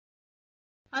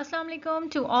Assalamu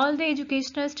alaikum to all the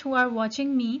educationists who are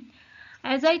watching me.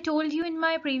 As I told you in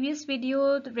my previous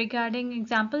video regarding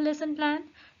example lesson plan,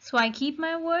 so I keep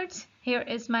my words. Here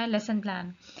is my lesson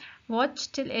plan.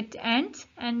 Watch till it ends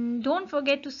and don't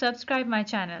forget to subscribe my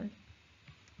channel.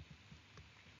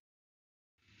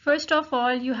 First of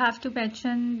all, you have to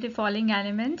mention the following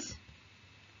elements.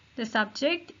 The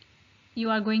subject you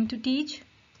are going to teach,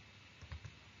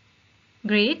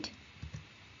 grade,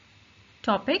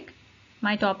 topic.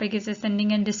 My topic is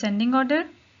ascending and descending order.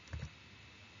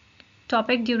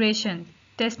 Topic duration,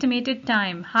 the estimated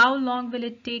time, how long will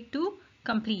it take to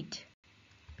complete.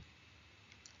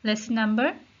 Lesson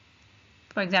number,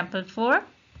 for example 4,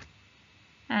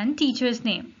 and teacher's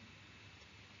name.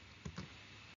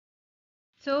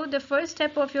 So the first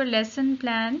step of your lesson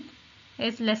plan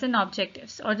is lesson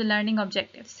objectives or the learning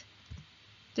objectives.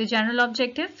 The general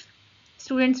objective,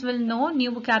 students will know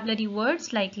new vocabulary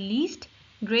words like least,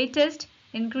 greatest,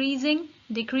 increasing,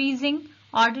 decreasing,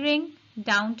 ordering,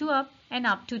 down to up and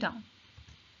up to down.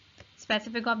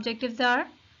 Specific objectives are,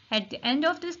 at the end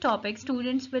of this topic,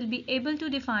 students will be able to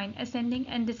define ascending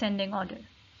and descending order.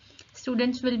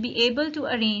 Students will be able to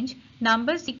arrange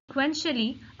numbers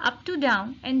sequentially up to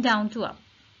down and down to up.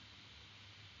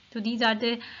 So these are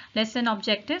the lesson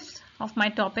objectives of my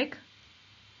topic,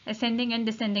 ascending and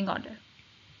descending order.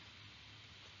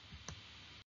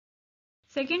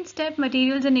 Second step,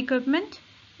 materials and equipment.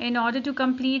 In order to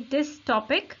complete this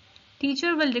topic,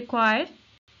 teacher will require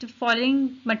the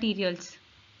following materials.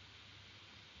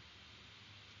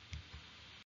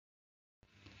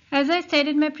 As I said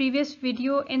in my previous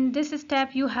video, in this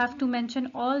step you have to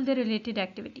mention all the related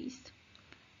activities.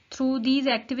 Through these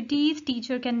activities,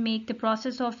 teacher can make the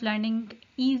process of learning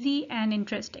easy and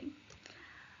interesting.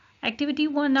 Activity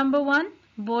number 1,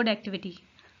 board activity.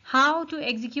 How to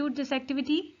execute this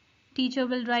activity? Teacher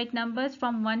will write numbers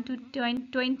from 1 to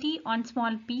 20 on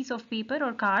small piece of paper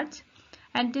or cards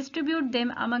and distribute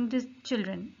them among the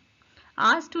children.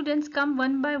 Ask students come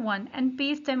one by one and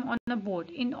paste them on a board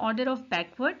in order of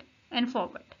backward and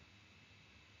forward.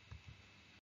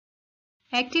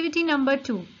 Activity number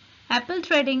 2, apple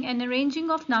threading and arranging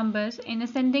of numbers in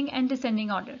ascending and descending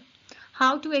order.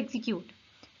 How to execute?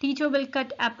 Teacher will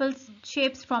cut apple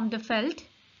shapes from the felt.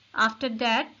 After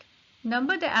that,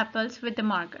 number the apples with the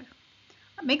marker.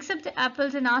 Mix up the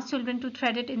apples and ask children to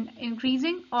thread it in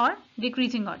increasing or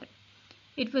decreasing order.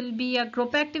 It will be a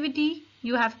group activity.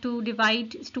 You have to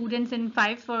divide students in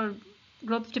 5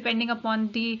 groups depending upon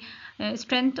the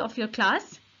strength of your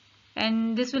class,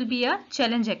 and this will be a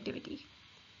challenge activity.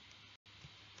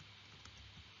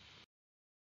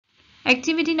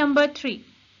 Activity number 3,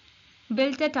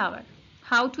 build a tower.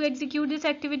 How to execute this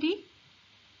activity?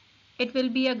 It will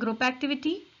be a group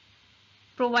activity.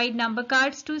 Provide number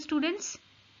cards to students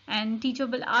and teacher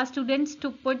will ask students to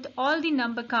put all the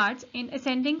number cards in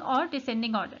ascending or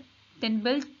descending order. Then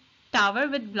build tower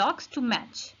with blocks to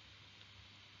match.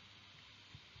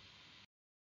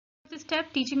 This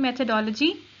step, teaching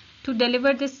methodology. To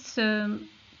deliver this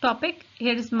topic,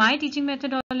 here is my teaching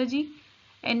methodology.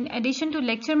 In addition to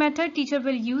lecture method, teacher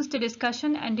will use the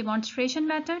discussion and demonstration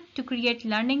method to create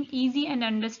learning easy and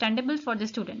understandable for the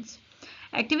students.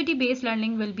 Activity-based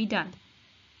learning will be done.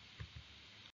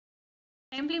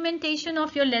 Implementation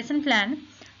of your lesson plan.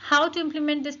 How to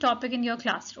implement this topic in your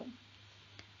classroom.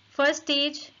 First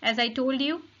stage, as I told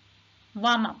you,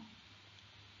 warm-up.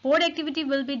 Board activity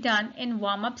will be done in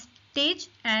warm-up stage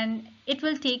and it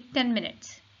will take 10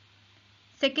 minutes.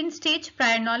 Second stage,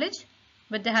 prior knowledge.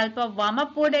 With the help of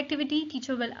warm-up board activity,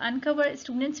 teacher will uncover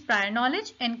students' prior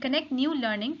knowledge and connect new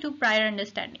learning to prior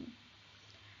understanding.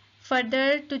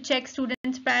 Further, to check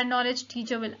students' prior knowledge,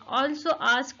 teacher will also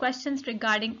ask questions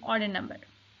regarding order number.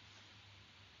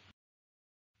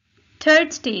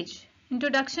 Third stage,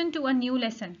 introduction to a new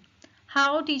lesson.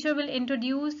 How teacher will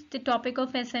introduce the topic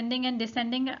of ascending and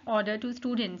descending order to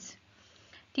students.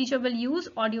 Teacher will use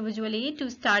audiovisual aid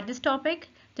to start this topic.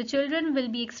 The children will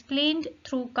be explained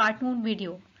through cartoon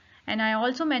video, and I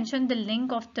also mentioned the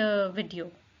link of the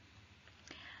video.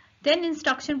 Then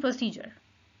instruction procedure.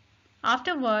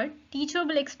 Afterward, teacher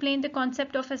will explain the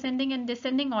concept of ascending and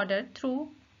descending order through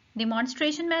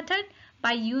demonstration method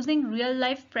by using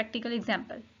real-life practical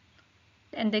example.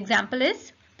 And the example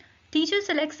is, teacher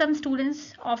selects some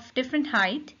students of different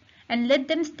height and let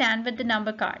them stand with the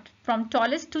number card from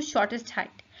tallest to shortest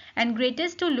height and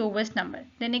greatest to lowest number.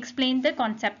 Then explain the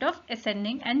concept of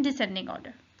ascending and descending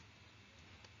order.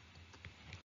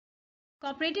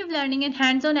 Cooperative learning and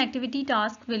hands-on activity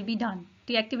tasks will be done.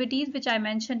 The activities which I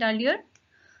mentioned earlier,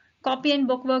 copy and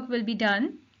bookwork will be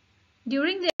done.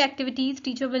 During the activities,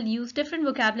 teacher will use different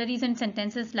vocabularies and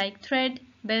sentences like thread,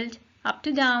 build, up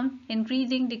to down,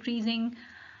 increasing, decreasing,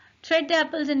 thread the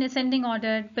apples in ascending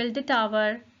order, build the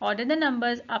tower, order the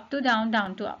numbers up to down,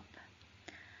 down to up.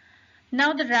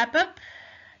 Now the wrap up.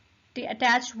 The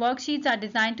attached worksheets are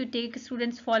designed to take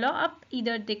students follow up,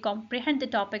 either they comprehend the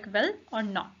topic well or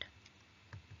not.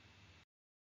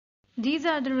 These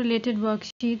are the related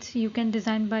worksheets you can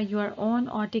design by your own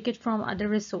or take it from other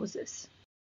resources.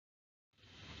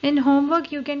 In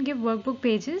homework, you can give workbook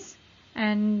pages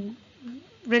and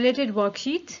related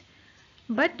worksheets,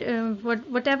 but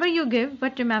whatever you give,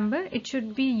 but remember it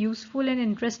should be useful and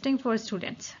interesting for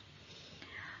students.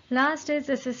 Last is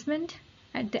assessment.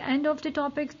 At the end of the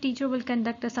topic, teacher will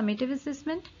conduct a summative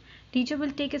assessment. Teacher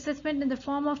will take assessment in the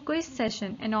form of quiz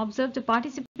session and observe the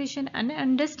participation and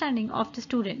understanding of the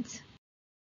students.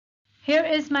 Here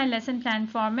is my lesson plan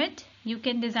format. You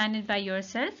can design it by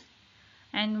yourself.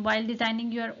 And while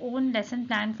designing your own lesson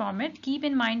plan format, keep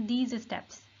in mind these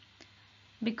steps,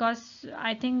 because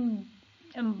I think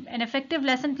an effective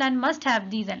lesson plan must have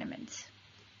these elements.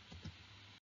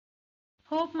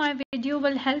 Hope my video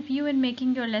will help you in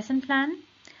making your lesson plan.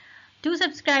 Do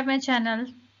subscribe my channel.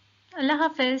 Allah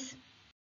Hafiz.